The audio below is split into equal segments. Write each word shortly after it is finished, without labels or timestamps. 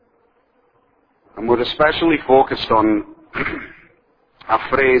And we're especially focused on a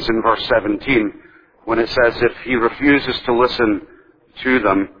phrase in verse 17 when it says, if he refuses to listen to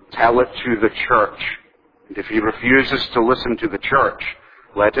them, tell it to the church. And if he refuses to listen to the church,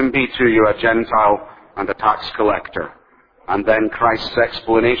 let him be to you a Gentile and a tax collector. And then Christ's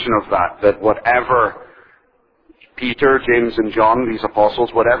explanation of that whatever Peter, James, and John, these apostles,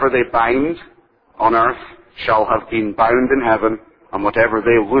 whatever they bind on earth shall have been bound in heaven, and whatever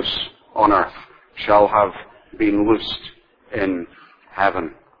they loose on earth shall have been loosed in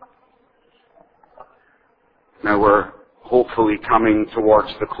heaven. Now we're hopefully coming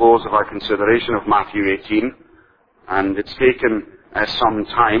towards the close of our consideration of Matthew 18, and it's taken some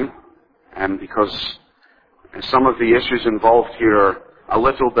time, because some of the issues involved here are a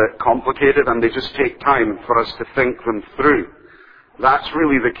little bit complicated, and they just take time for us to think them through. That's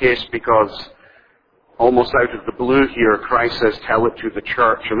really the case because almost out of the blue here, Christ says, tell it to the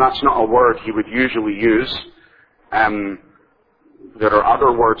church, and that's not a word he would usually use. There are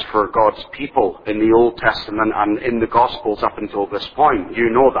other words for God's people in the Old Testament and in the Gospels up until this point. You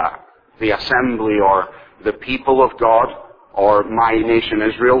know that. The assembly, or the people of God, or my nation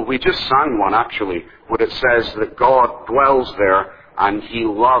Israel. We just sang one, actually, where it says that God dwells there and he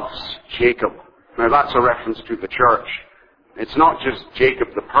loves Jacob. Now that's a reference to the church. It's not just Jacob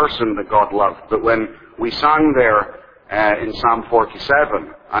the person that God loved, but when we sang there in Psalm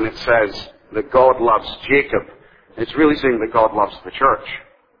 47, and it says that God loves Jacob, it's really saying that God loves the church.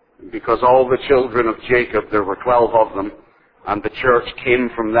 Because all the children of Jacob, there were 12 of them, and the church came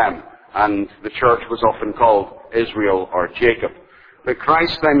from them. And the church was often called Israel or Jacob. But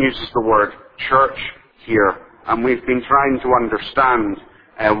Christ then uses the word church here, and we've been trying to understand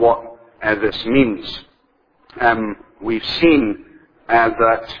what this means. We've seen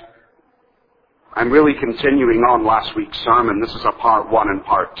that I'm really continuing on last week's sermon. This is a part 1 and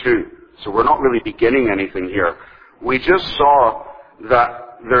part 2. So we're not really beginning anything here. We just saw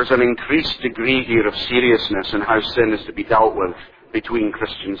that there's an increased degree here of seriousness in how sin is to be dealt with between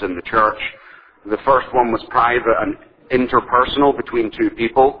Christians and the church. The first one was private and interpersonal between two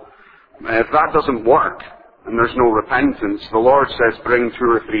people. If that doesn't work, and there's no repentance, the Lord says, bring 2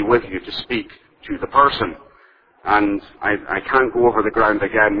 or 3 with you to speak to the person. And I can't go over the ground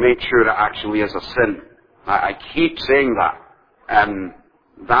again. Make sure it actually is a sin. I keep saying that.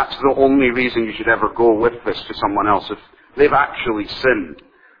 That's the only reason you should ever go with this to someone else. If they've actually sinned,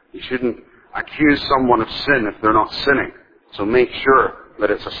 you shouldn't accuse someone of sin if they're not sinning. So make sure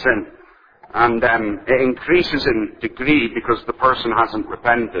that it's a sin. And it increases in degree because the person hasn't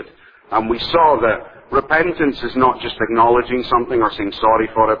repented. And we saw that repentance is not just acknowledging something or saying sorry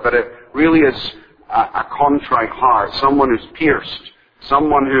for it, but it really is a contrite heart, someone who's pierced,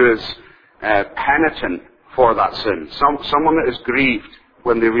 someone who is penitent for that sin, someone that is grieved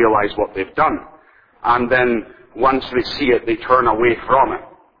when they realize what they've done. And then once they see it, they turn away from it,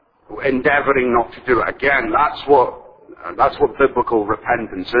 endeavoring not to do it again. That's what biblical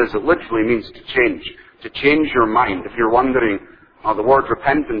repentance is. It literally means to change your mind. If you're wondering, the word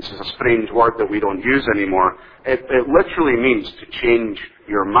repentance is a strange word that we don't use anymore. It literally means to change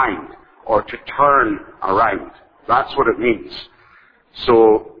your mind, or to turn around. That's what it means.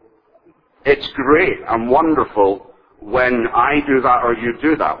 So, it's great and wonderful when I do that or you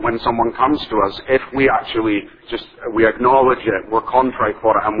do that, when someone comes to us, if we actually we acknowledge it, we're contrite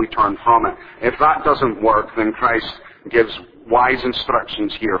for it, and we turn from it. If that doesn't work, then Christ gives wise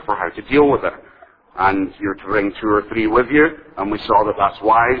instructions here for how to deal with it. And you're to bring 2 or 3 with you, and we saw that that's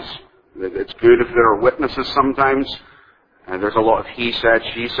wise. It's good if there are witnesses sometimes. And there's a lot of he said,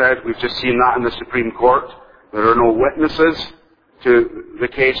 she said. We've just seen that in the Supreme Court. There are no witnesses to the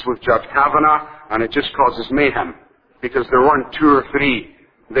case with Judge Kavanaugh, and it just causes mayhem. Because there weren't 2 or 3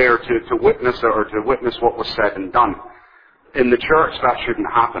 there to witness it or to witness what was said and done. In the church, that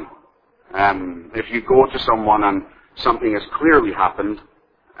shouldn't happen. If you go to someone and something has clearly happened,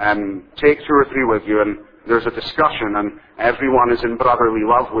 take 2 or 3 with you, and there's a discussion, and everyone is in brotherly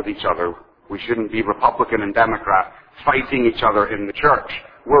love with each other. We shouldn't be Republican and Democrat fighting each other in the church.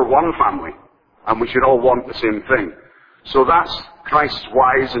 We're one family, and we should all want the same thing. So that's Christ's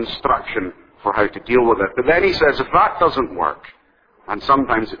wise instruction for how to deal with it. But then he says, if that doesn't work, and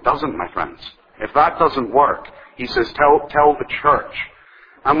sometimes it doesn't, my friends, if that doesn't work, he says, tell the church.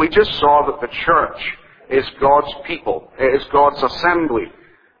 And we just saw that the church is God's people. It is God's assembly.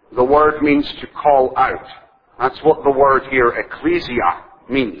 The word means to call out. That's what the word here, ecclesia,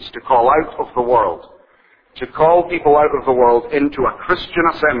 means, to call out of the world. To call people out of the world into a Christian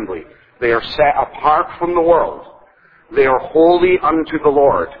assembly. They are set apart from the world. They are holy unto the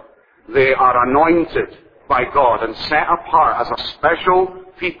Lord. They are anointed by God and set apart as a special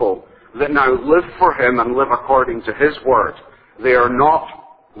people that now live for Him and live according to His Word. They are not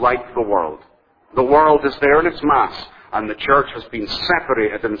like the world. The world is there in its mass, and the church has been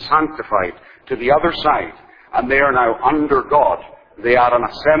separated and sanctified to the other side, and they are now under God. They are an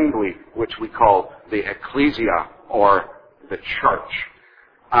assembly, which we call the ecclesia, or the church.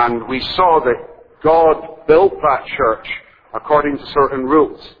 And we saw that God built that church according to certain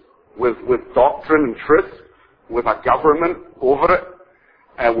rules, with doctrine and truth, with a government over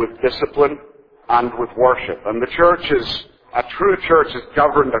it, with discipline, and with worship. And the church is, a true church is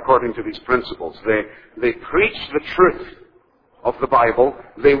governed according to these principles. They preach the truth of the Bible.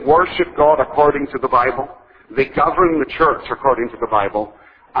 They worship God according to the Bible. They govern the church according to the Bible.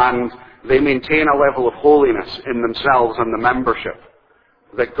 And they maintain a level of holiness in themselves and the membership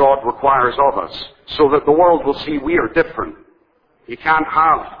that God requires of us, so that the world will see we are different. You can't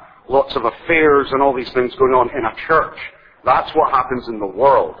have lots of affairs and all these things going on in a church. That's what happens in the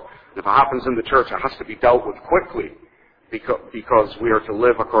world. If it happens in the church, it has to be dealt with quickly, because we are to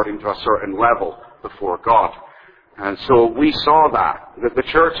live according to a certain level before God. And so we saw that the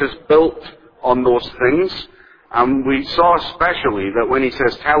church is built on those things. And we saw especially that when he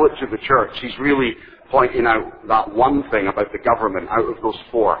says, tell it to the church, he's really pointing out that one thing about the government out of those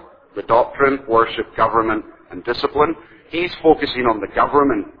four. The doctrine, worship, government, and discipline. He's focusing on the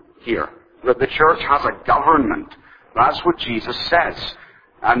government here. That the church has a government. That's what Jesus says.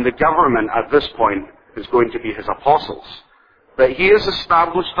 And the government at this point is going to be his apostles. But he has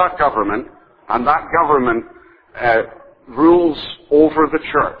established that government, and that government rules over the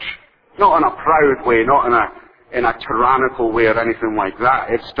church. Not in a proud way, not in a tyrannical way or anything like that.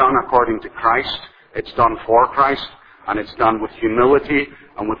 It's done according to Christ. It's done for Christ. And it's done with humility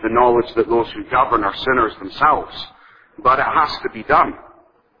and with the knowledge that those who govern are sinners themselves. But it has to be done,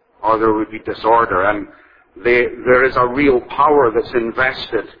 or there would be disorder. And there is a real power that's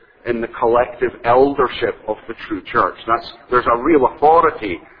invested in the collective eldership of the true church. There's a real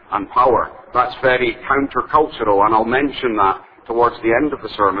authority and power. That's very countercultural, and I'll mention that towards the end of the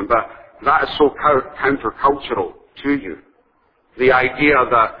sermon, but that is so countercultural to you. The idea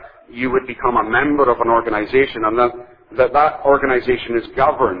that you would become a member of an organization, and that organization is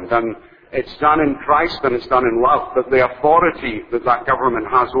governed, and it's done in Christ and it's done in love, but the authority that government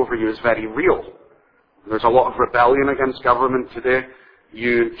has over you is very real. There's a lot of rebellion against government today.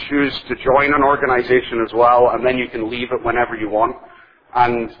 You choose to join an organization as well, and then you can leave it whenever you want.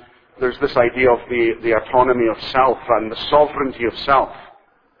 And there's this idea of the autonomy of self and the sovereignty of self.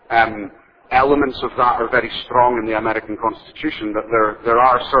 Elements of that are very strong in the American Constitution, that there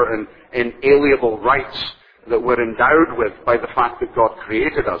are certain inalienable rights that we're endowed with by the fact that God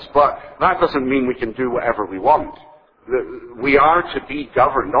created us. But that doesn't mean we can do whatever we want. We are to be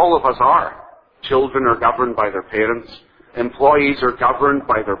governed. All of us are. Children are governed by their parents. Employees are governed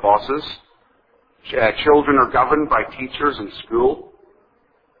by their bosses. Children are governed by teachers in school.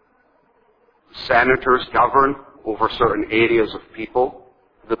 Senators govern over certain areas of people.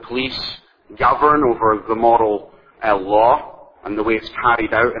 The police govern over the moral law and the way it's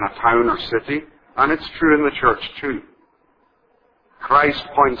carried out in a town or city. And it's true in the church too. Christ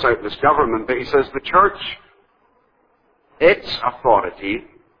points out this government, but he says the church, its authority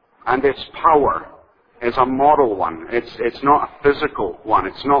and its power is a moral one. It's not a physical one.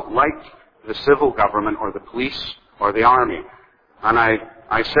 It's not like the civil government or the police or the army. And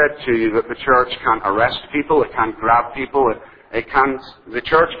I said to you that the church can't arrest people, it can't grab people, the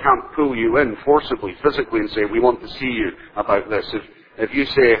church can't pull you in forcibly, physically, and say, we want to see you about this. If you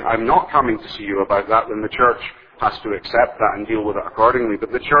say, I'm not coming to see you about that, then the church has to accept that and deal with it accordingly.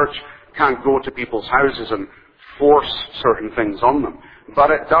 But the church can't go to people's houses and force certain things on them.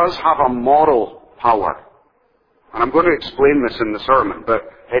 But it does have a moral power. And I'm going to explain this in the sermon, but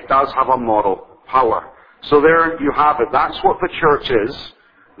it does have a moral power. So there you have it. That's what the church is.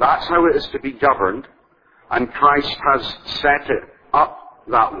 That's how it is to be governed. And Christ has set it up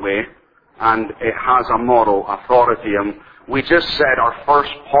that way. And it has a moral authority. And we just said our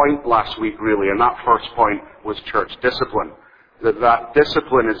first point last week, really, and that first point was church discipline. That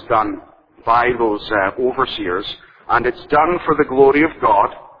discipline is done by those overseers. And it's done for the glory of God.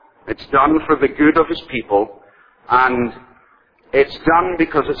 It's done for the good of His people. And it's done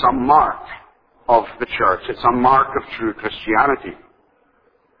because it's a mark of the church. It's a mark of true Christianity.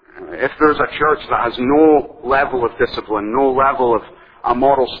 If there's a church that has no level of discipline, no level of a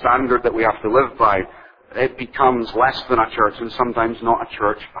moral standard that we have to live by, it becomes less than a church and sometimes not a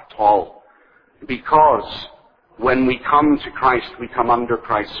church at all. Because when we come to Christ, we come under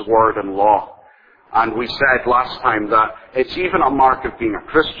Christ's word and law. And we said last time that it's even a mark of being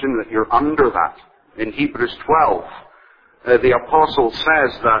a Christian that you're under that. In Hebrews 12, the apostle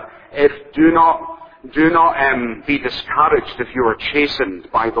says that Do not be discouraged if you are chastened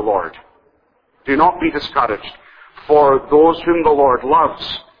by the Lord. Do not be discouraged. For those whom the Lord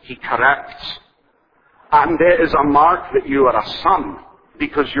loves, He corrects. And it is a mark that you are a son,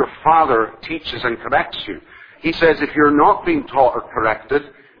 because your Father teaches and corrects you. He says if you're not being taught or corrected,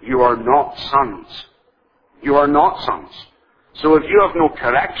 you are not sons. You are not sons. So if you have no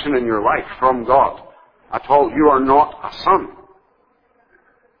correction in your life from God at all, you are not a son.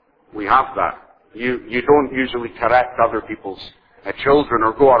 We have that. You don't usually correct other people's children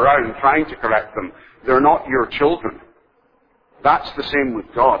or go around trying to correct them. They're not your children. That's the same with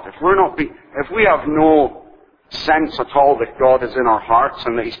God. If we have no sense at all that God is in our hearts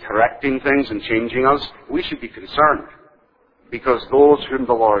and that He's correcting things and changing us, we should be concerned. Because those whom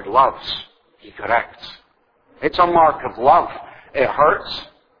the Lord loves, He corrects. It's a mark of love. It hurts.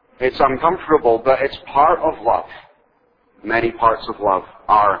 It's uncomfortable, but it's part of love. Many parts of love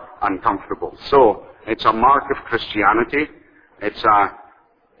are uncomfortable. So, it's a mark of Christianity. It's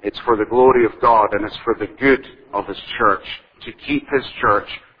for the glory of God, and it's for the good of His church, to keep His church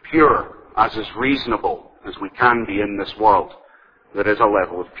pure, as is reasonable as we can be in this world. There is a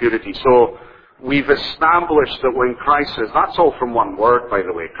level of purity. So, we've established that when Christ says, that's all from one word, by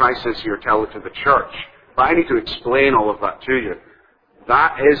the way. Christ says here, tell it to the church. But I need to explain all of that to you.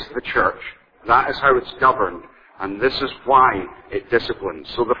 That is the church. That is how it's governed. And this is why it disciplines.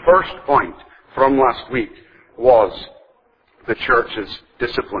 So the first point from last week was the church's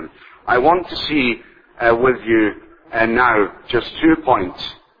discipline. I want to see with you now just 2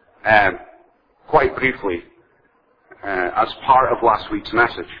 points, quite briefly, as part of last week's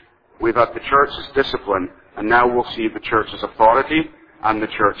message. We've had the church's discipline, and now we'll see the church's authority and the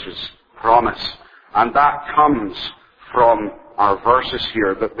church's promise. And that comes from our verses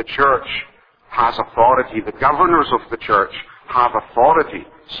here, that the church has authority. The governors of the church have authority,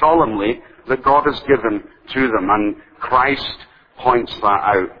 solemnly, that God has given to them. And Christ points that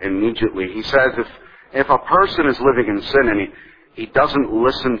out immediately. He says if a person is living in sin and he doesn't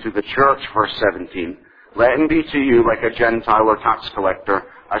listen to the church, verse 17, let him be to you like a Gentile or tax collector.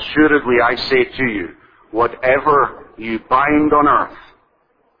 Assuredly I say to you, whatever you bind on earth,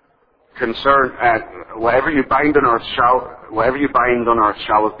 whatever you bind on earth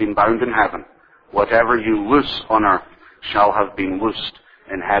shall have been bound in heaven. Whatever you loose on earth shall have been loosed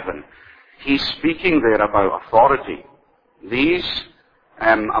in heaven. He's speaking there about authority. These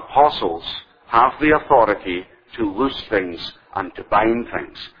apostles have the authority to loose things and to bind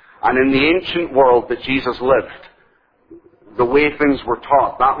things. And in the ancient world that Jesus lived, the way things were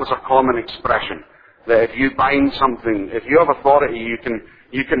taught, that was a common expression. That if you bind something, if you have authority, you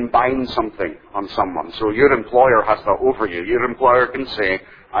can bind something on someone. So your employer has that over you. Your employer can say,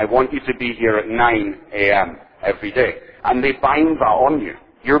 I want you to be here at 9 a.m. every day. And they bind that on you.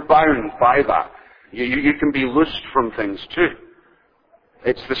 You're bound by that. You can be loosed from things too.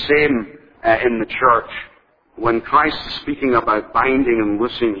 It's the same in the church. When Christ is speaking about binding and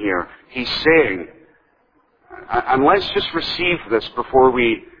loosing here, He's saying, and let's just receive this before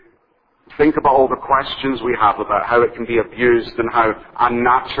we think about all the questions we have about how it can be abused and how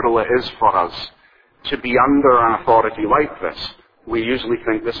unnatural it is for us to be under an authority like this. We usually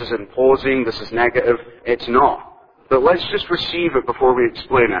think this is imposing, this is negative. It's not. But let's just receive it before we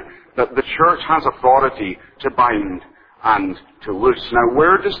explain it. That the church has authority to bind and to loose. Now,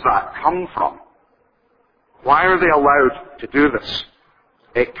 where does that come from? Why are they allowed to do this?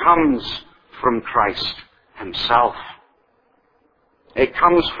 It comes from Christ Himself. It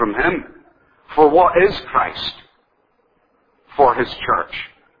comes from Him. For what is Christ? For His church.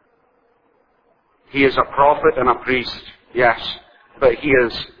 He is a prophet and a priest, yes, but He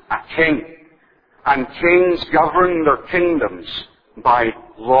is a king. And kings govern their kingdoms by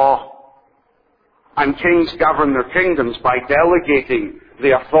law. And kings govern their kingdoms by delegating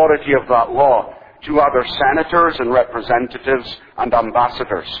the authority of that law to other senators and representatives and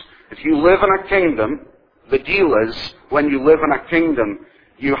ambassadors. If you live in a kingdom, the deal is, when you live in a kingdom,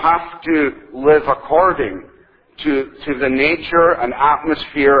 you have to live according to the nature and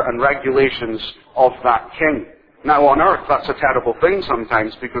atmosphere and regulations of that king. Now on earth, that's a terrible thing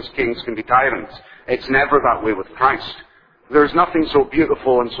sometimes because kings can be tyrants. It's never that way with Christ. There's nothing so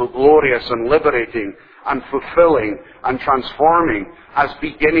beautiful and so glorious and liberating and fulfilling and transforming as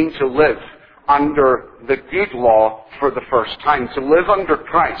beginning to live under the good law for the first time. To live under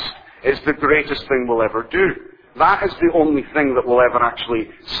Christ is the greatest thing we'll ever do. That is the only thing that will ever actually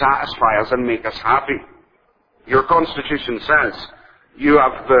satisfy us and make us happy. Your Constitution says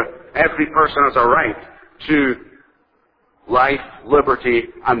every person has a right to life, liberty,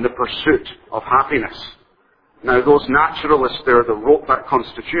 and the pursuit of happiness. Now, those naturalists there that wrote that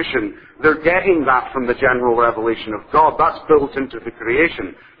Constitution, they're getting that from the general revelation of God. That's built into the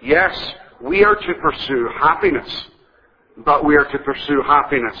creation. Yes, we are to pursue happiness, but we are to pursue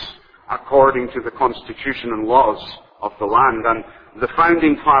happiness according to the Constitution and laws of the land. And the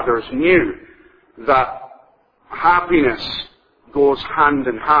founding fathers knew that happiness goes hand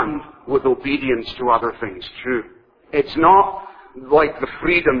in hand with obedience to other things too. It's not like the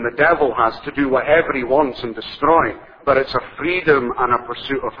freedom the devil has to do whatever he wants and destroy, but it's a freedom and a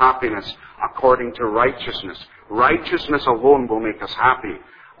pursuit of happiness according to righteousness. Righteousness alone will make us happy,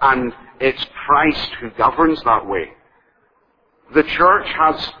 and it's Christ who governs that way. The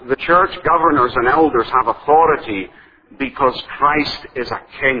church governors and elders have authority because Christ is a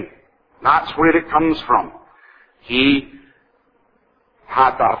king. That's where it comes from. He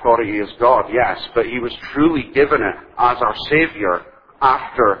had that authority as God, yes, but he was truly given it as our Savior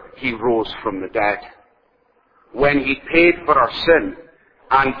after he rose from the dead. When he paid for our sin,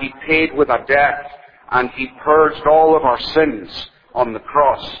 and he paid with a death, and he purged all of our sins on the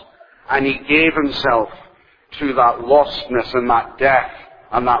cross, and he gave himself to that lostness and that death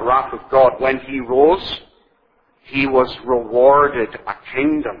and that wrath of God. When he rose, he was rewarded a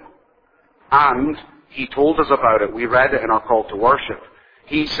kingdom. And he told us about it. We read it in our call to worship.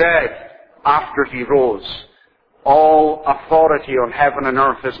 He said, after he rose, all authority on heaven and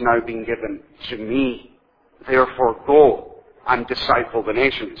earth has now been given to me. Therefore go and disciple the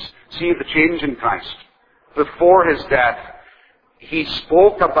nations. See the change in Christ. Before his death, he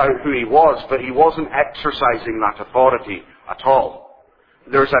spoke about who he was, but he wasn't exercising that authority at all.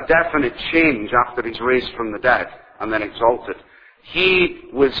 There's a definite change after he's raised from the dead and then exalted. He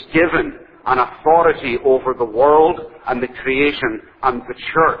was given an authority over the world and the creation and the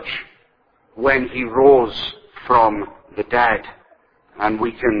church when he rose from the dead. And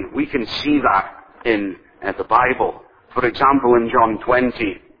we can see that in the Bible. For example, in John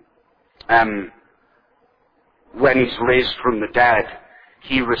 20, when he's raised from the dead,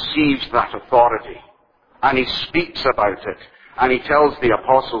 he receives that authority. And he speaks about it. And he tells the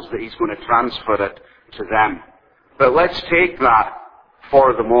apostles that he's going to transfer it to them. But let's take that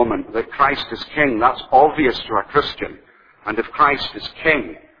for the moment, that Christ is king. That's obvious to a Christian. And if Christ is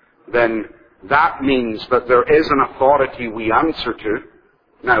king, then that means that there is an authority we answer to.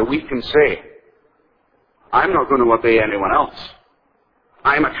 Now, we can say, I'm not going to obey anyone else.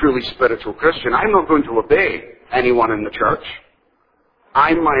 I'm a truly spiritual Christian. I'm not going to obey anyone in the church.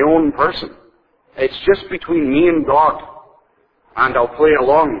 I'm my own person. It's just between me and God. And I'll play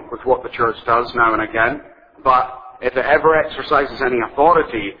along with what the church does now and again. But if it ever exercises any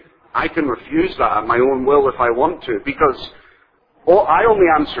authority, I can refuse that at my own will if I want to. Because I only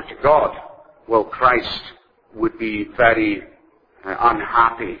answer to God. Well, Christ would be very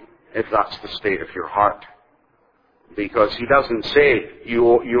unhappy if that's the state of your heart. Because he doesn't say,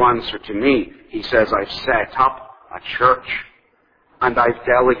 you answer to me. He says, I've set up a church. And I've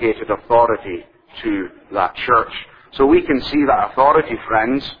delegated authority to that church. So we can see that authority,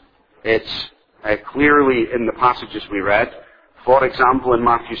 friends. It's clearly in the passages we read. For example, in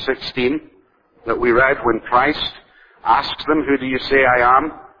Matthew 16, that we read when Christ asks them, who do you say I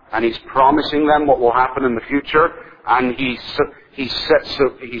am? And he's promising them what will happen in the future. And he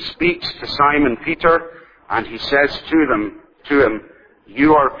speaks to Simon Peter, and he says to him,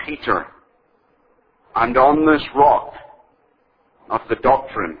 you are Peter, and on this rock of the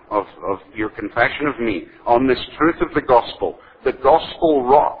doctrine of your confession of me, on this truth of the gospel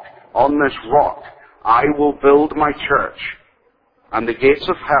rock, on this rock, I will build my church, and the gates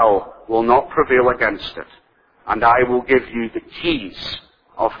of hell will not prevail against it. And I will give you the keys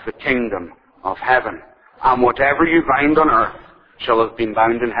of the kingdom of heaven. And whatever you bind on earth shall have been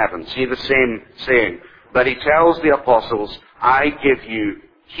bound in heaven. See the same saying. But he tells the apostles, I give you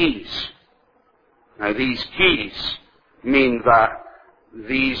keys. Now these keys mean that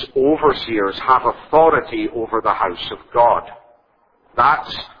these overseers have authority over the house of God.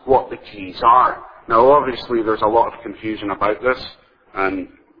 That's what the keys are. Now obviously there's a lot of confusion about this, and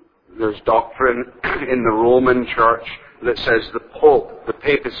there's doctrine in the Roman Church that says the Pope, the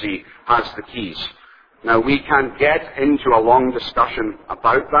papacy, has the keys. Now we can't get into a long discussion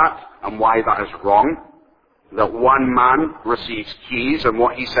about that and why that is wrong, that one man receives keys and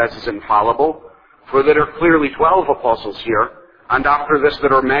what he says is infallible, for there are clearly 12 apostles here, and after this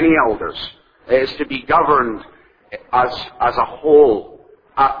there are many elders. It is to be governed as a whole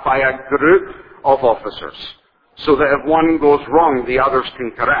by a group of officers, so that if one goes wrong, the others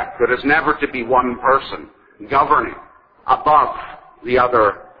can correct. There is never to be one person governing above the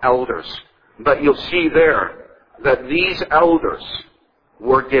other elders. But you'll see there that these elders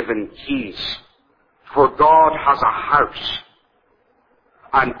were given keys. For God has a house,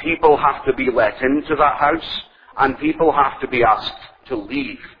 and people have to be let into that house, and people have to be asked to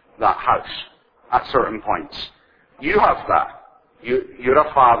leave that house at certain points. You have that. You're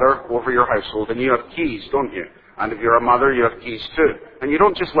a father over your household, and you have keys, don't you? And if you're a mother, you have keys too. And you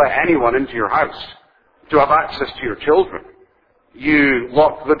don't just let anyone into your house to have access to your children. You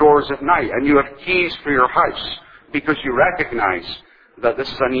lock the doors at night, and you have keys for your house, because you recognize that this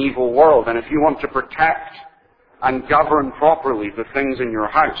is an evil world, and if you want to protect and govern properly the things in your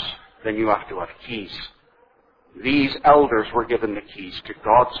house, then you have to have keys. These elders were given the keys to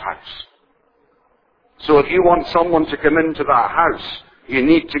God's house. So if you want someone to come into that house, you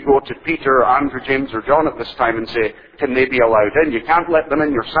need to go to Peter, Andrew, James, or John at this time and say, can they be allowed in? You can't let them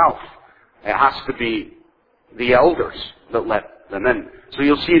in yourself. It has to be the elders that let them in. So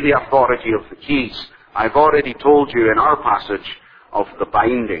you'll see the authority of the keys. I've already told you in our passage of the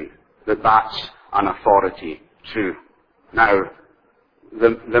binding that that's an authority too. Now,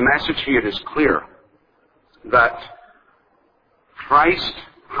 the message here is clear, that Christ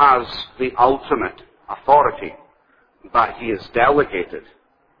has the ultimate authority, but he has delegated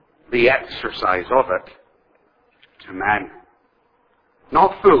the exercise of it to men.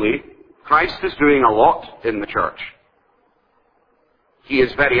 Not fully. Christ is doing a lot in the church. He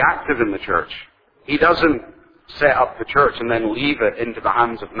is very active in the church. He doesn't set up the church and then leave it into the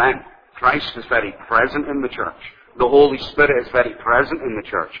hands of men. Christ is very present in the church. The Holy Spirit is very present in the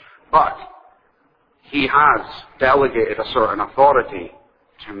church. But he has delegated a certain authority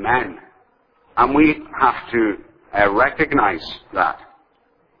to men. And we have to recognize that.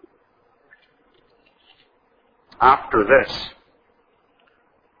 After this,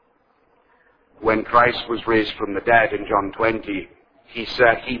 when Christ was raised from the dead in John 20,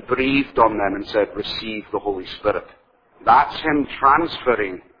 he breathed on them and said, receive the Holy Spirit. That's him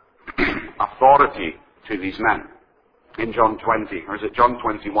transferring authority to these men in John 20, or is it John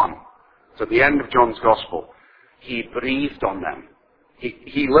 21? It's at the end of John's Gospel. He breathed on them.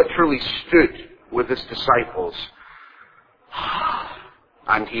 He literally stood with his disciples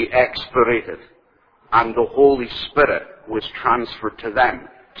and he expirated, and the Holy Spirit was transferred to them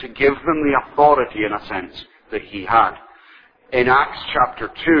to give them the authority, in a sense, that he had. In Acts chapter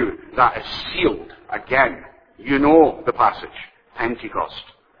 2, that is sealed again. You know the passage, Pentecost.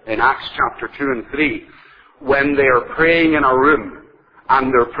 In Acts chapter 2 and 3, when they are praying in a room,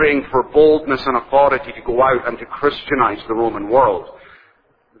 and they're praying for boldness and authority to go out and to Christianize the Roman world,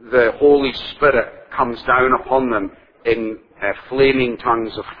 the Holy Spirit comes down upon them in flaming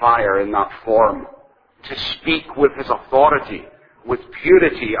tongues of fire in that form, to speak with his authority, with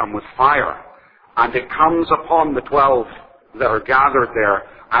purity and with fire. And it comes upon the 12 that are gathered there,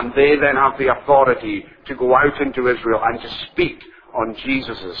 and they then have the authority to go out into Israel and to speak on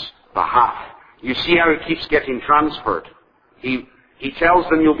Jesus' behalf. You see how it keeps getting transferred. He tells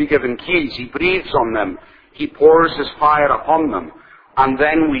them you'll be given keys. He breathes on them. He pours his fire upon them. And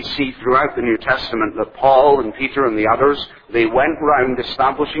then we see throughout the New Testament that Paul and Peter and the others, they went round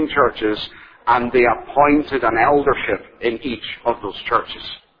establishing churches, and they appointed an eldership in each of those churches.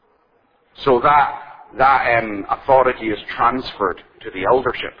 So that authority is transferred to the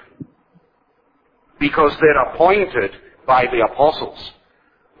eldership, because they're appointed by the apostles.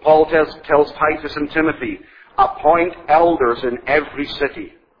 Paul tells Titus and Timothy, appoint elders in every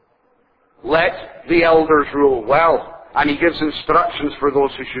city. Let the elders rule well. And he gives instructions for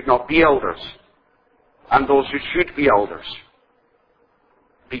those who should not be elders and those who should be elders,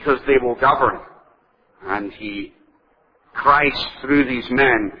 because they will govern. And Christ, through these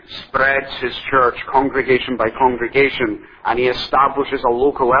men, spreads his church congregation by congregation, and he establishes a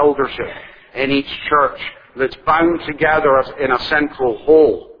local eldership in each church that's bound together in a central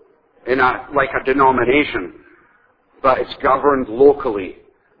whole, like a denomination, but it's governed locally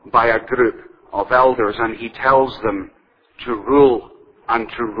by a group of elders, and he tells them to rule, and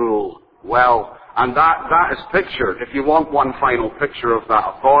to rule well. And that is pictured. If you want one final picture of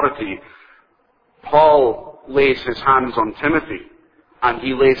that authority, Paul lays his hands on Timothy, and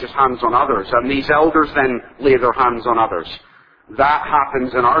he lays his hands on others, and these elders then lay their hands on others. That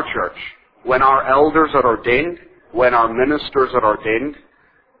happens in our church. When our elders are ordained, when our ministers are ordained,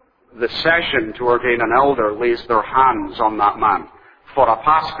 the session to ordain an elder lays their hands on that man. For a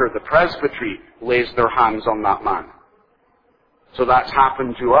pastor, the presbytery lays their hands on that man. So that's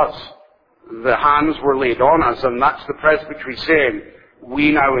happened to us. The hands were laid on us, and that's the presbytery saying,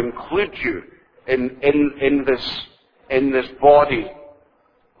 we now include you in this body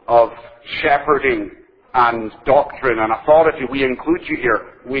of shepherding and doctrine and authority. We include you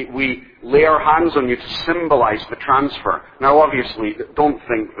here. We lay our hands on you to symbolize the transfer. Now obviously, don't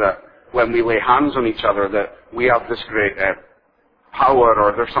think that when we lay hands on each other that we have this great power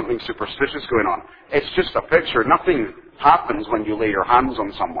or there's something superstitious going on. It's just a picture. Nothing happens when you lay your hands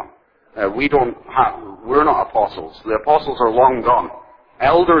on someone. We're not apostles. The apostles are long gone.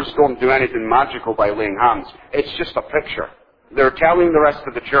 Elders don't do anything magical by laying hands. It's just a picture. They're telling the rest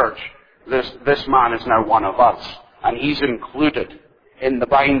of the church, this man is now one of us, and he's included in the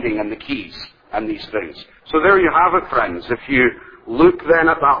binding and the keys and these things. So there you have it, friends. If you look then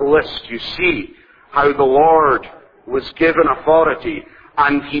at that list, you see how the Lord was given authority,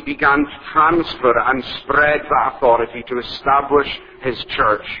 and he began to transfer and spread that authority to establish his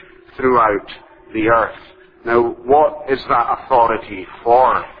church throughout the earth. Now, what is that authority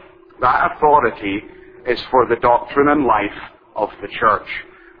for? That authority is for the doctrine and life of the church.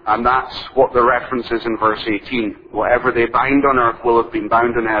 And that's what the reference is in verse 18. Whatever they bind on earth will have been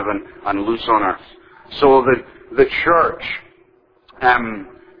bound in heaven and loose on earth. So the church,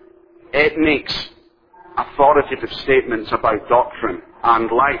 it makes authoritative statements about doctrine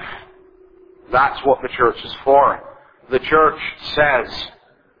and life. That's what the church is for. The church says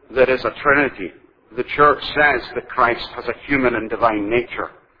there is a Trinity. The church says that Christ has a human and divine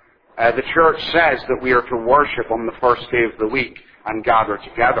nature. The church says that we are to worship on the first day of the week and gather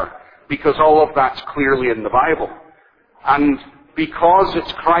together, because all of that's clearly in the Bible. And because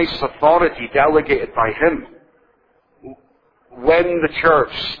it's Christ's authority delegated by him, when the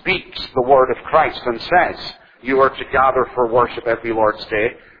church speaks the word of Christ and says, you are to gather for worship every Lord's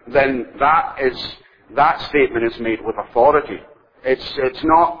Day, then that statement is made with authority. It's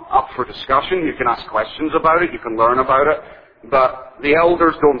not up for discussion. You can ask questions about it, you can learn about it, but the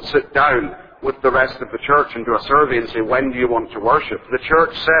elders don't sit down with the rest of the church and do a survey and say, when do you want to worship? The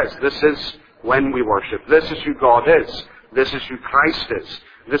church says, this is when we worship. This is who God is. This is who Christ is.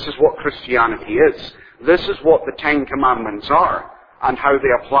 This is what Christianity is. This is what the Ten Commandments are and how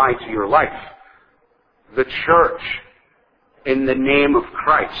they apply to your life. The church, in the name of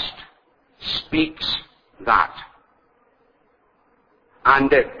Christ, speaks that.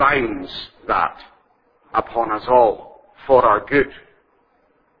 And it binds that upon us all for our good.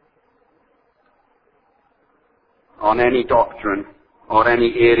 On any doctrine or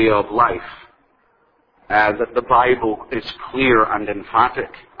any area of life that the Bible is clear and emphatic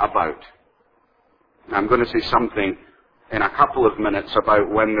about. I'm going to say something in a couple of minutes about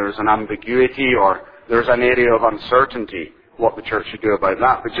when there's an ambiguity or there's an area of uncertainty, what the church should do about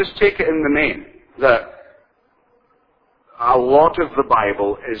that. But just take it in the main that a lot of the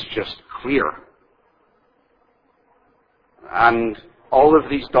Bible is just clear. And all of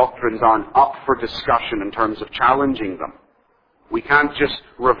these doctrines aren't up for discussion in terms of challenging them. We can't just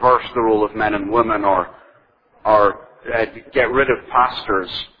reverse the role of men and women or get rid of pastors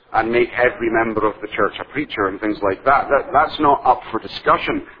and make every member of the church a preacher and things like that. That's not up for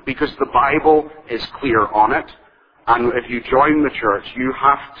discussion because the Bible is clear on it. And if you join the church, you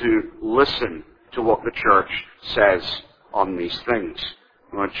have to listen to what the church says on these things.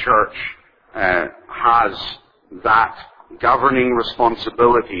 The church has that governing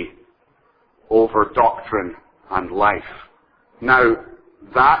responsibility over doctrine and life. Now,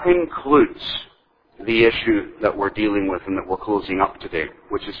 that includes the issue that we're dealing with and that we're closing up today,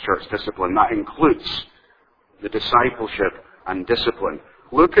 which is church discipline. That includes the discipleship and discipline.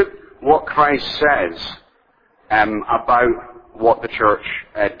 Look at what Christ says about what the church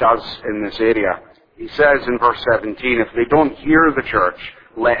does in this area. He says in verse 17, if they don't hear the church,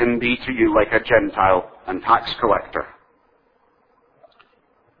 let him be to you like a Gentile and tax collector.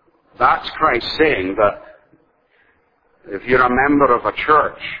 That's Christ saying that if you're a member of a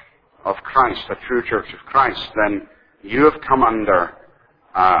church of Christ, a true church of Christ, then you have come under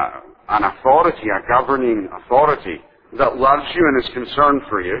an authority, a governing authority that loves you and is concerned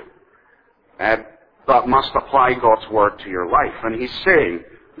for you, but must apply God's word to your life. And he's saying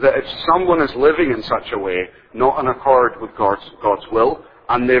that if someone is living in such a way, not in accord with God's will,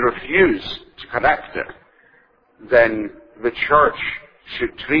 and they refuse to correct it, then the church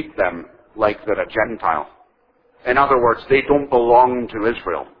should treat them like they're a Gentile. In other words, they don't belong to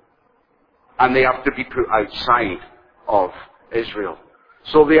Israel. And they have to be put outside of Israel.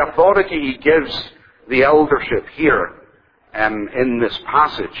 So the authority he gives the eldership here in this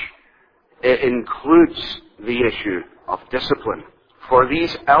passage, it includes the issue of discipline. For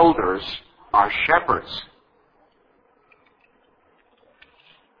these elders are shepherds.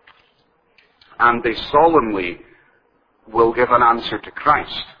 And they solemnly will give an answer to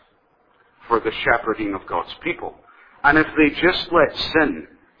Christ for the shepherding of God's people. And if they just let sin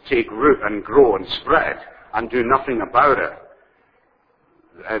take root and grow and spread and do nothing about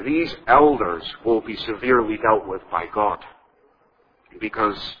it, these elders will be severely dealt with by God.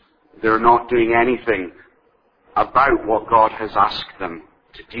 Because They're not doing anything about what God has asked them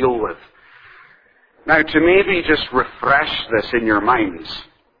to deal with. Now, to maybe just refresh this in your minds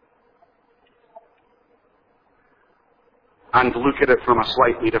and look at it from a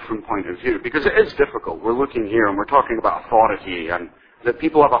slightly different point of view, because it is difficult. We're looking here and we're talking about authority and that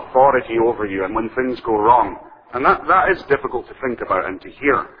people have authority over you and when things go wrong. And that is difficult to think about and to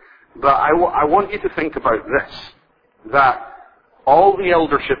hear. But I want you to think about this, that all the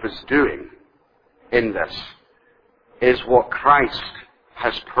eldership is doing in this is what Christ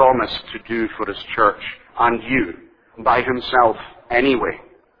has promised to do for His church and you by Himself anyway.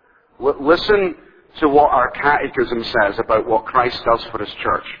 Listen to what our catechism says about what Christ does for His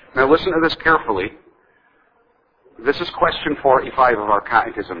church. Now listen to this carefully. This is question 45 of our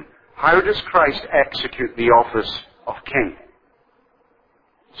catechism. How does Christ execute the office of king?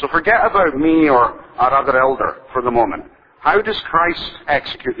 So forget about me or our other elder for the moment. How does Christ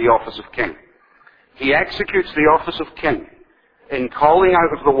execute the office of king? He executes the office of king in calling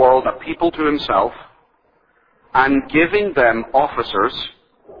out of the world a people to Himself and giving them officers,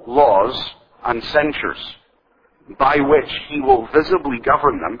 laws, and censures by which He will visibly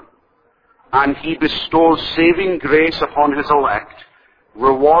govern them, and He bestows saving grace upon His elect,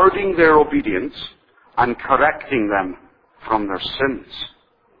 rewarding their obedience and correcting them from their sins,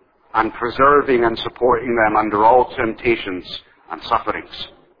 and preserving and supporting them under all temptations and sufferings.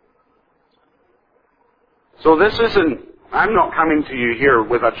 So this I'm not coming to you here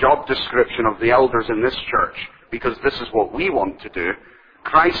with a job description of the elders in this church, because this is what we want to do.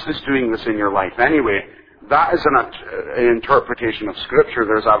 Christ is doing this in your life anyway. That is an interpretation of Scripture.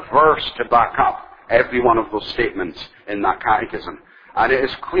 There's a verse to back up every one of those statements in that catechism. And it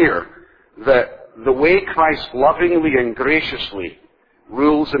is clear that the way Christ lovingly and graciously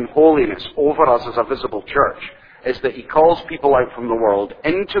rules in holiness over us as a visible church is that He calls people out from the world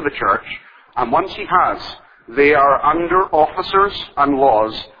into the church, and once He has, they are under officers and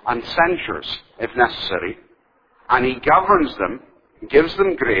laws and censures, if necessary, and He governs them, gives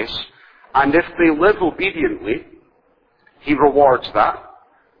them grace, and if they live obediently, He rewards that.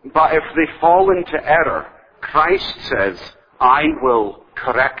 But if they fall into error, Christ says, I will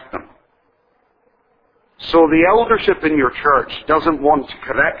correct them. So the eldership in your church doesn't want to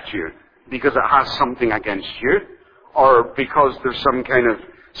correct you because it has something against you, or because there's some kind of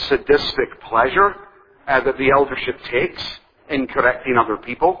sadistic pleasure that the eldership takes in correcting other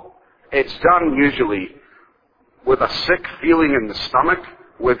people. It's done usually with a sick feeling in the stomach,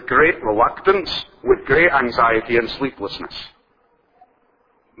 with great reluctance, with great anxiety and sleeplessness.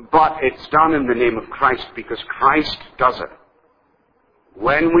 But it's done in the name of Christ because Christ does it.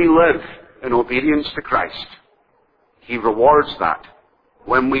 When we live in obedience to Christ, He rewards that.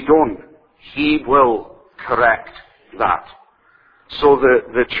 When we don't, He will correct that. So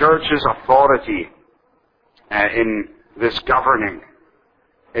the church's authority in this governing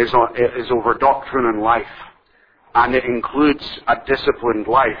is over doctrine and life. And it includes a disciplined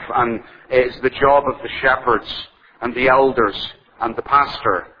life. And it is the job of the shepherds and the elders and the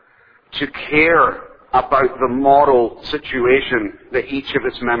pastor to care about the moral situation that each of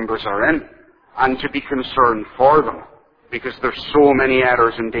its members are in, and to be concerned for them, because there's so many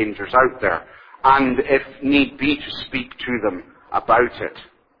errors and dangers out there, and if need be, to speak to them about it.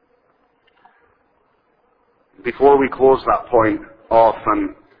 Before we close that point off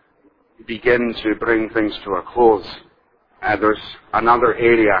and begin to bring things to a close, there's another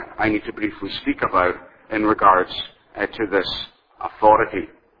area I need to briefly speak about in regards to this authority.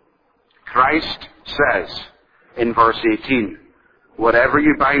 Christ says in verse 18, whatever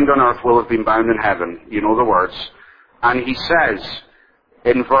you bind on earth will have been bound in heaven. You know the words. And He says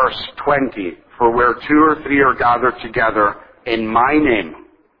in verse 20, for where 2 or 3 are gathered together in my name,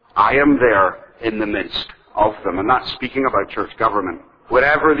 I am there in the midst of them. And that's speaking about church government.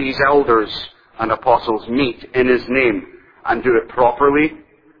 Wherever these elders and apostles meet in His name and do it properly,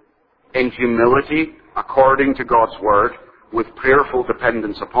 in humility, according to God's word, with prayerful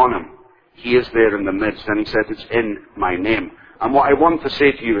dependence upon Him, He is there in the midst. And He says it's in my name. And what I want to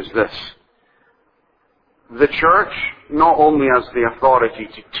say to you is this. The church not only has the authority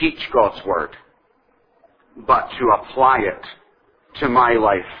to teach God's word, but to apply it to my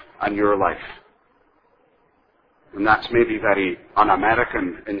life and your life. And that's maybe very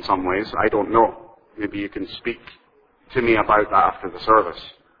un-American in some ways. I don't know. Maybe you can speak to me about that after the service.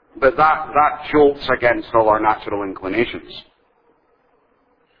 But that jolts against all our natural inclinations.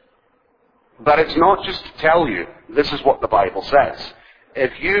 But it's not just to tell you, this is what the Bible says.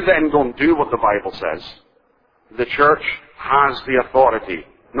 If you then don't do what the Bible says, the church has the authority,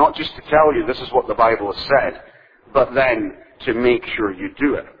 not just to tell you this is what the Bible has said, but then to make sure you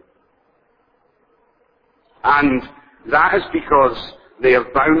do it. And that is because they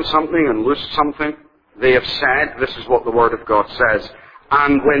have bound something and loosed something. They have said, this is what the Word of God says.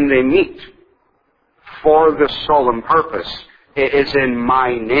 And when they meet for this solemn purpose, it is in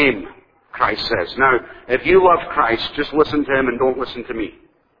my name, Christ says. Now, if you love Christ, just listen to Him and don't listen to me.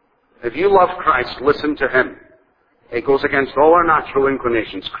 If you love Christ, listen to Him. It goes against all our natural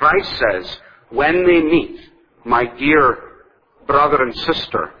inclinations. Christ says, when they meet, my dear brother and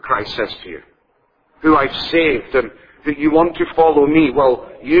sister, Christ says to you, who I've saved and who you want to follow me, well,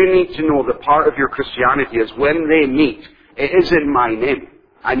 you need to know that part of your Christianity is when they meet, it is in my name.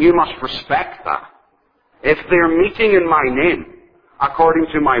 And you must respect that. If they're meeting in my name, according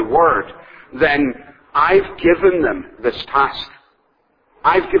to my word, then I've given them this task.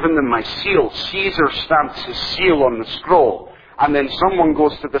 I've given them my seal. Caesar stamps his seal on the scroll. And then someone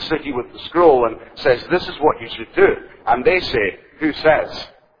goes to the city with the scroll and says, this is what you should do. And they say, who says?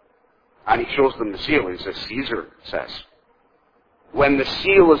 And he shows them the seal. He says, Caesar says. When the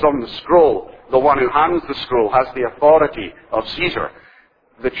seal is on the scroll, the one who hands the scroll has the authority of Caesar.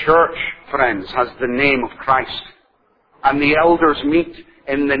 The church, friends, has the name of Christ. And the elders meet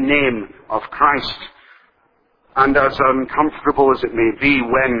in the name of Christ. And as uncomfortable as it may be,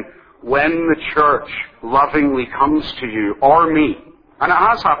 when the church lovingly comes to you, or me, and it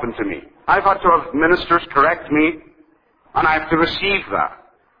has happened to me, I've had to have ministers correct me, and I have to receive that.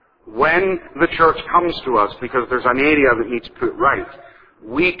 When the church comes to us, because there's an area that needs put right,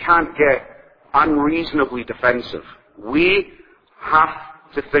 we can't get unreasonably defensive. We have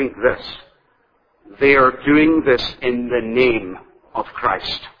to think this. They are doing this in the name of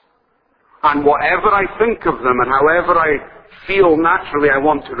Christ. And whatever I think of them and however I feel naturally I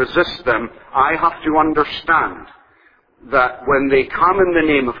want to resist them, I have to understand that when they come in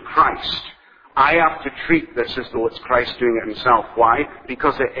the name of Christ, I have to treat this as though it's Christ doing it himself. Why?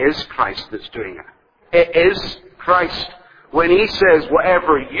 Because it is Christ that's doing it. It is Christ. When he says,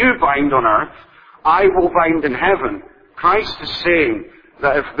 whatever you bind on earth, I will bind in heaven, Christ is saying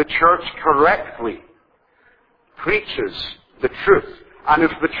that if the church correctly preaches the truth, and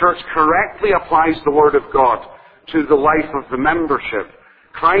if the church correctly applies the Word of God to the life of the membership,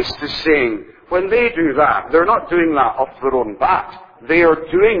 Christ is saying, when they do that, they're not doing that off their own bat. They are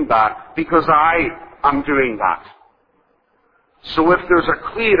doing that because I am doing that. So if there's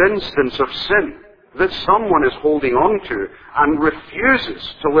a clear instance of sin that someone is holding on to and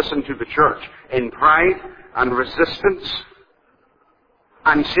refuses to listen to the church in pride and resistance,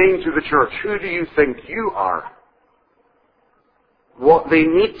 and saying to the church, who do you think you are? What they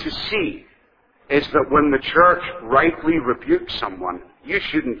need to see is that when the church rightly rebukes someone, you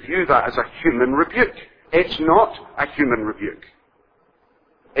shouldn't view that as a human rebuke. It's not a human rebuke.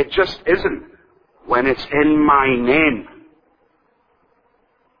 It just isn't when it's in my name.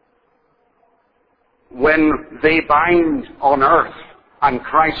 When they bind on earth and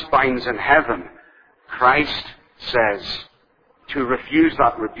Christ binds in heaven, Christ says to refuse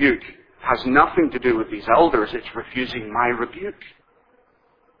that rebuke has nothing to do with these elders. It's refusing my rebuke.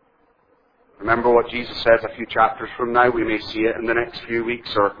 Remember what Jesus says a few chapters from now. We may see it in the next few weeks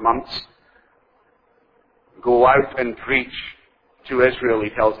or months. Go out and preach to Israel,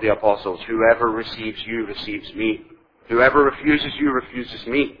 he tells the apostles. Whoever receives you receives me. Whoever refuses you refuses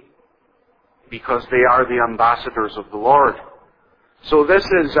me. Because they are the ambassadors of the Lord. So this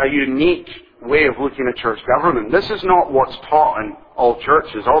is a unique way of looking at church government. This is not what's taught in all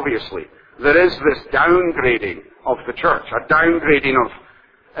churches, obviously. There is this downgrading of the church, a downgrading of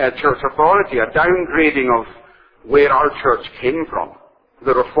church authority, a downgrading of where our church came from.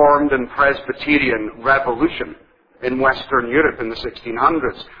 The Reformed and Presbyterian revolution in Western Europe in the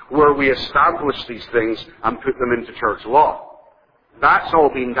 1600s, where we established these things and put them into church law. That's all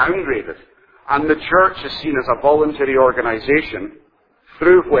been downgraded. And the church is seen as a voluntary organization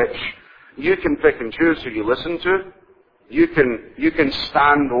through which you can pick and choose who you listen to. You can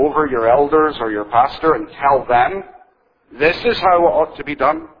stand over your elders or your pastor and tell them, this is how it ought to be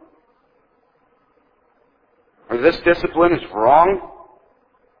done. Or this discipline is wrong.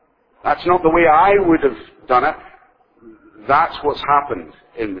 That's not the way I would have done it. That's what's happened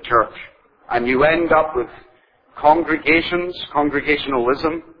in the church. And you end up with congregations,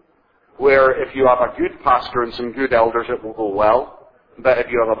 congregationalism, where if you have a good pastor and some good elders, it will go well. But if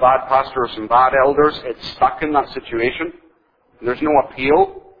you have a bad pastor or some bad elders, it's stuck in that situation. There's no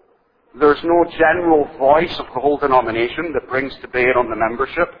appeal. There's no general voice of the whole denomination that brings to bear on the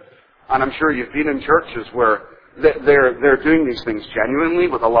membership. And I'm sure you've been in churches where they're doing these things genuinely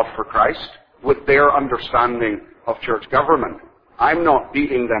with a love for Christ, with their understanding of church government. I'm not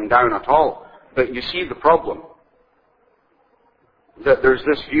beating them down at all. But you see the problem. That there's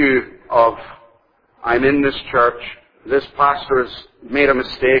this view of I'm in this church, this pastor has made a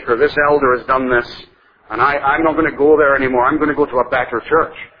mistake, or this elder has done this, and I'm not going to go there anymore. I'm going to go to a better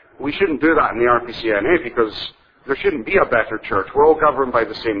church. We shouldn't do that in the RPCNA because there shouldn't be a better church. We're all governed by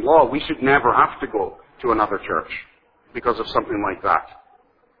the same law. We should never have to go to another church because of something like that.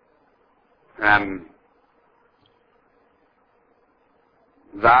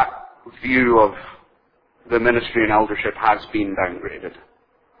 That view of the ministry and eldership has been downgraded.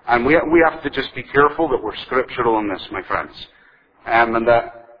 And we have to just be careful that we're scriptural in this, my friends. And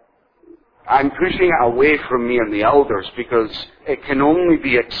that I'm pushing it away from me and the elders because it can only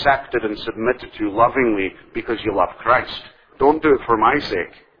be accepted and submitted to lovingly because you love Christ. Don't do it for my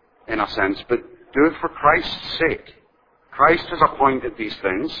sake, in a sense, but do it for Christ's sake. Christ has appointed these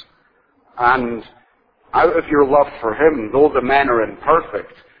things, and out of your love for Him, though the men are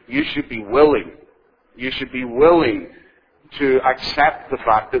imperfect, you should be willing. You should be willing to accept the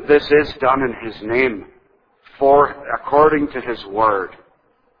fact that this is done in His name, according to His Word.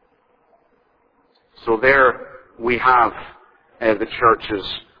 So there we have the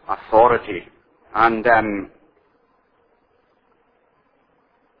church's authority. And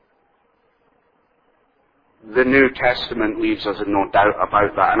the New Testament leaves us in no doubt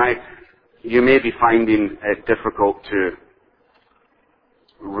about that. And you may be finding it difficult to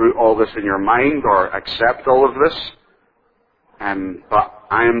root all this in your mind or accept all of this. But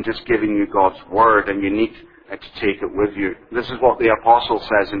I am just giving you God's Word, and you need to take it with you. This is what the Apostle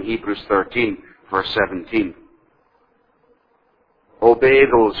says in Hebrews 13, verse 17. Obey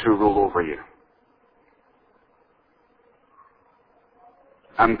those who rule over you.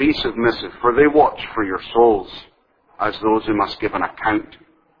 And be submissive, for they watch for your souls as those who must give an account.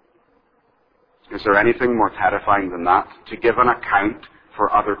 Is there anything more terrifying than that? To give an account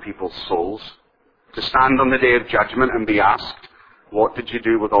for other people's souls? To stand on the day of judgment and be asked, what did you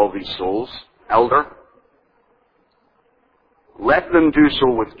do with all these souls, elder? Let them do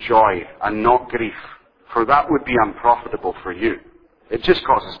so with joy and not grief, for that would be unprofitable for you. It just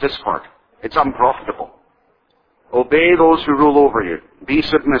causes discord. It's unprofitable. Obey those who rule over you. Be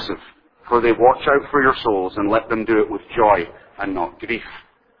submissive, for they watch out for your souls, and let them do it with joy and not grief.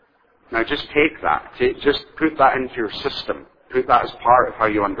 Now just take that. Just put that into your system. Put that as part of how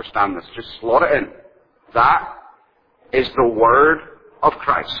you understand this. Just slot it in. That is the Word of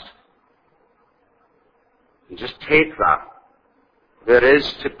Christ. And just take that. There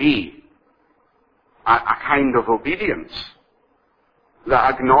is to be a kind of obedience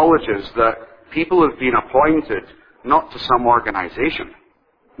that acknowledges that people have been appointed not to some organization,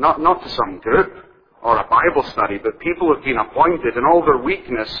 not to some group or a Bible study, but people have been appointed in all their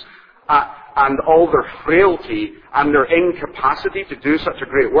weakness and all their frailty and their incapacity to do such a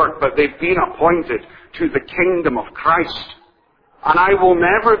great work, but they've been appointed to the kingdom of Christ. And I will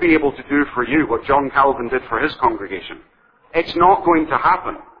never be able to do for you what John Calvin did for his congregation. It's not going to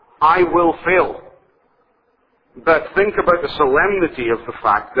happen. I will fail. But think about the solemnity of the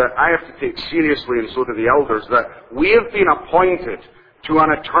fact that I have to take seriously, and so do the elders, that we have been appointed to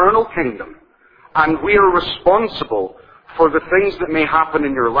an eternal kingdom, and we are responsible for the things that may happen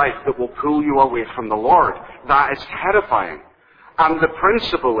in your life that will pull you away from the Lord. That is terrifying. And the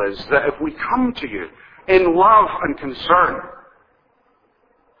principle is that if we come to you in love and concern,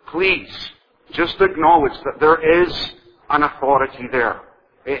 please just acknowledge that there is an authority there.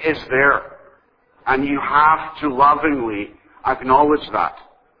 It is there. And you have to lovingly acknowledge that.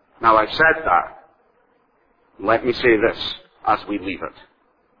 Now, I've said that. Let me say this as we leave it.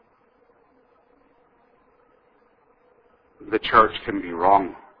 The church can be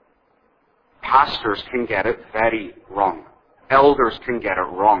wrong. Pastors can get it very wrong. Elders can get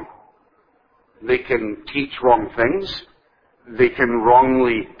it wrong. They can teach wrong things. They can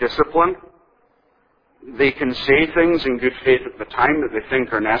wrongly discipline. They can say things in good faith at the time that they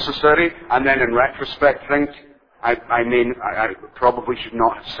think are necessary, and then in retrospect think, I probably should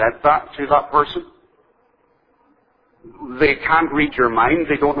not have said that to that person. They can't read your mind.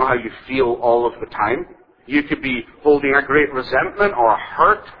 They don't know how you feel all of the time. You could be holding a great resentment or a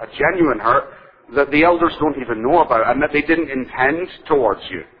hurt, a genuine hurt, that the elders don't even know about and that they didn't intend towards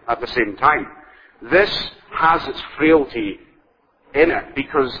you at the same time. This has its frailty in it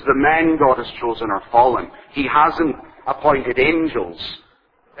because the men God has chosen are fallen. He hasn't appointed angels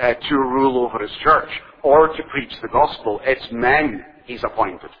to rule over His church or to preach the gospel. It's men He's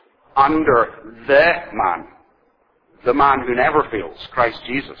appointed under the man who never fails, Christ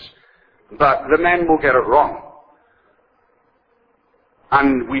Jesus. But the men will get it wrong.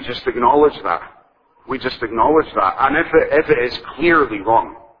 And we just acknowledge that. We just acknowledge that. And if it is clearly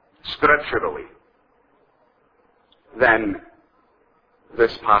wrong, scripturally, then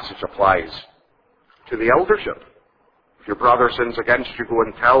this passage applies. to the eldership. If your brother sins against you, go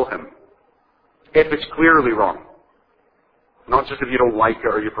and tell him. If it's clearly wrong. Not just if you don't like it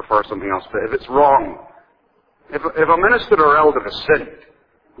or you prefer something else, but if it's wrong. If a minister or elder has sinned,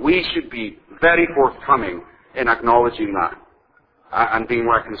 we should be very forthcoming in acknowledging that and being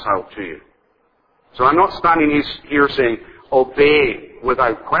reconciled to you. So I'm not standing here saying, obey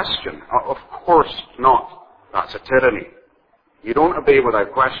without question. Of course not. That's a tyranny. You don't obey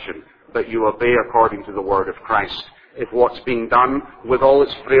without question, but you obey according to the word of Christ. If what's being done with all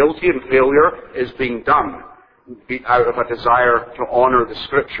its frailty and failure is being done out of a desire to honor the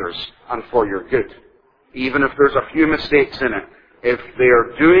Scriptures and for your good, even if there's a few mistakes in it, if they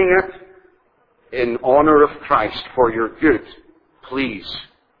are doing it in honor of Christ for your good, please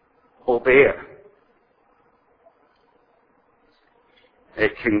obey it.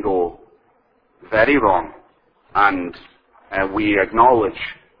 It can go very wrong, and we acknowledge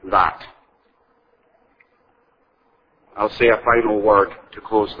that. I'll say a final word to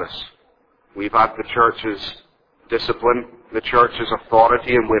close this. We've had the church's discipline, the church's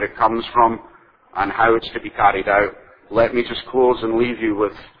authority and where it comes from, and how it's to be carried out. Let me just close and leave you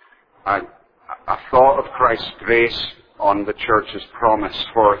with a thought of Christ's grace on the church's promise.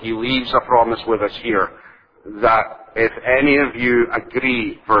 For he leaves a promise with us here that if any of you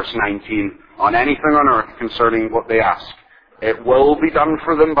agree, verse 19, on anything on earth concerning what they ask, it will be done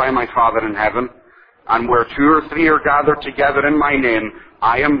for them by my Father in heaven. And where 2 or 3 are gathered together in my name,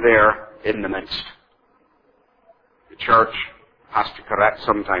 I am there in the midst. The church has to correct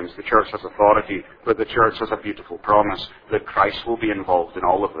sometimes. The church has authority, but the church has a beautiful promise that Christ will be involved in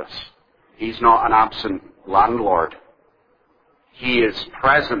all of this. He's not an absent landlord. He is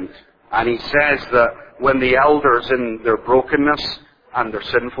present, and he says that when the elders in their brokenness and their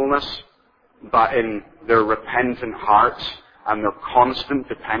sinfulness, but in their repentant hearts and their constant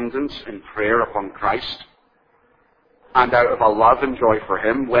dependence in prayer upon Christ, and out of a love and joy for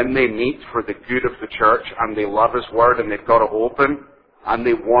Him, when they meet for the good of the church and they love His Word and they've got it open and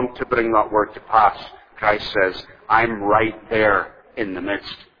they want to bring that Word to pass, Christ says, I'm right there in the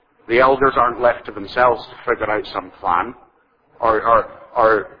midst. The elders aren't left to themselves to figure out some plan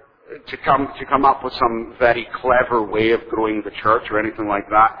or to come up with some very clever way of growing the church or anything like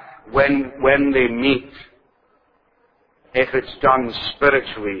that. When they meet, if it's done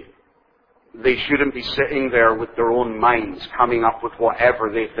spiritually, they shouldn't be sitting there with their own minds coming up with whatever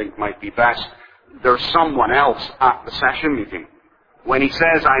they think might be best. There's someone else at the session meeting. When he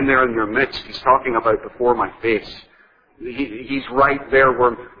says, I'm there in your midst, he's talking about before my face. He's right there.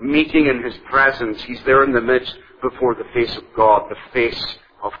 We're meeting in his presence. He's there in the midst before the face of God, the face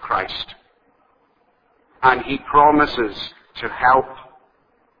of Christ. And he promises to help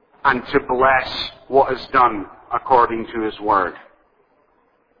and to bless what is done according to his word.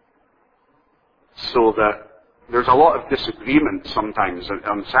 So that there's a lot of disagreement sometimes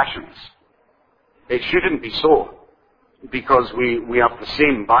on sessions. It shouldn't be so, because we have the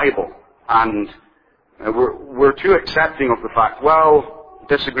same Bible, and we're too accepting of the fact, well,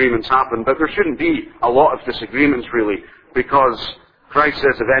 disagreements happen, but there shouldn't be a lot of disagreements really, because Christ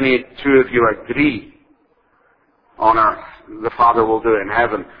says if any 2 of you agree on earth, the Father will do it in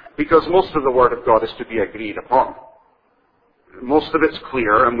heaven, because most of the Word of God is to be agreed upon. Most of it's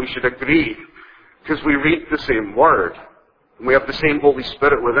clear, and we should agree, because we read the same Word, and we have the same Holy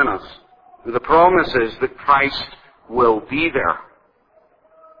Spirit within us. The promise is that Christ will be there.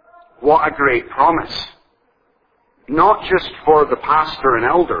 What a great promise. Not just for the pastor and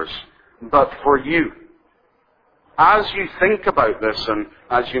elders, but for you. As you think about this, and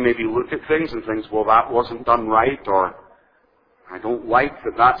as you maybe look at things and think, well, that wasn't done right, or I don't like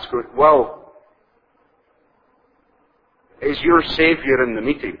that that's good. Well, is your Savior in the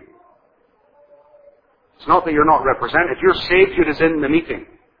meeting? It's not that you're not represented. Your Savior is in the meeting.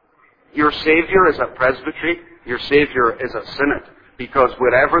 Your Savior is at presbytery. Your Savior is at synod. Because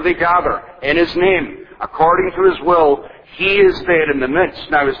wherever they gather, in His name, according to His will, He is there in the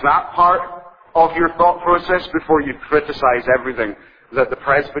midst. Now, is that part of your thought process before you criticize everything that the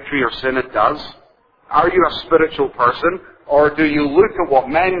presbytery or synod does? Are you a spiritual person? Or do you look at what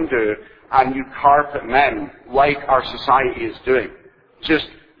men do and you carpet men like our society is doing? Just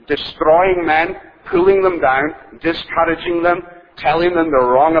destroying men, pulling them down, discouraging them, telling them they're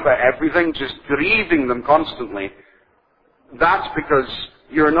wrong about everything, just grieving them constantly. That's because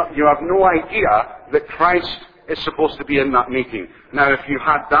you have no idea that Christ is supposed to be in that meeting. Now, if you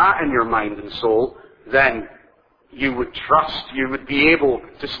had that in your mind and soul, then you would trust, you would be able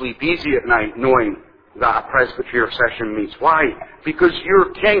to sleep easy at night knowing that a presbytery or session meets. Why? Because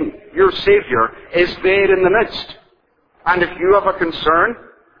your King, your Savior, is there in the midst. And if you have a concern,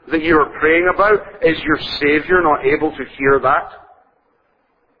 that you are praying about? Is your Savior not able to hear that?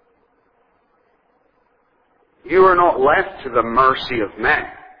 You are not left to the mercy of men.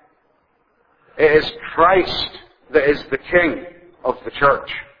 It is Christ that is the King of the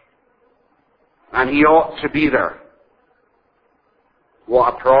church. And He ought to be there.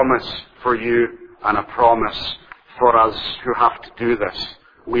 What a promise for you and a promise for us who have to do this.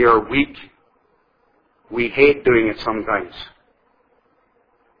 We are weak. We hate doing it sometimes.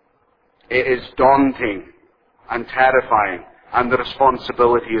 It is daunting and terrifying, and the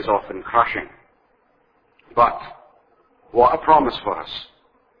responsibility is often crushing. But what a promise for us.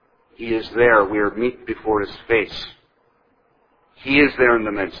 He is there. We are meek before His face. He is there in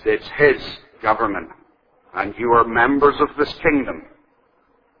the midst. It's His government. And you are members of this kingdom.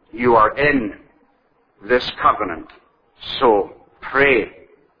 You are in this covenant. So pray.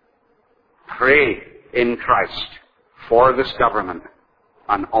 Pray in Christ for this government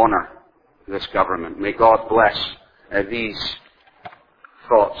and honor this government. May God bless these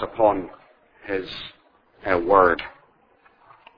thoughts upon His word.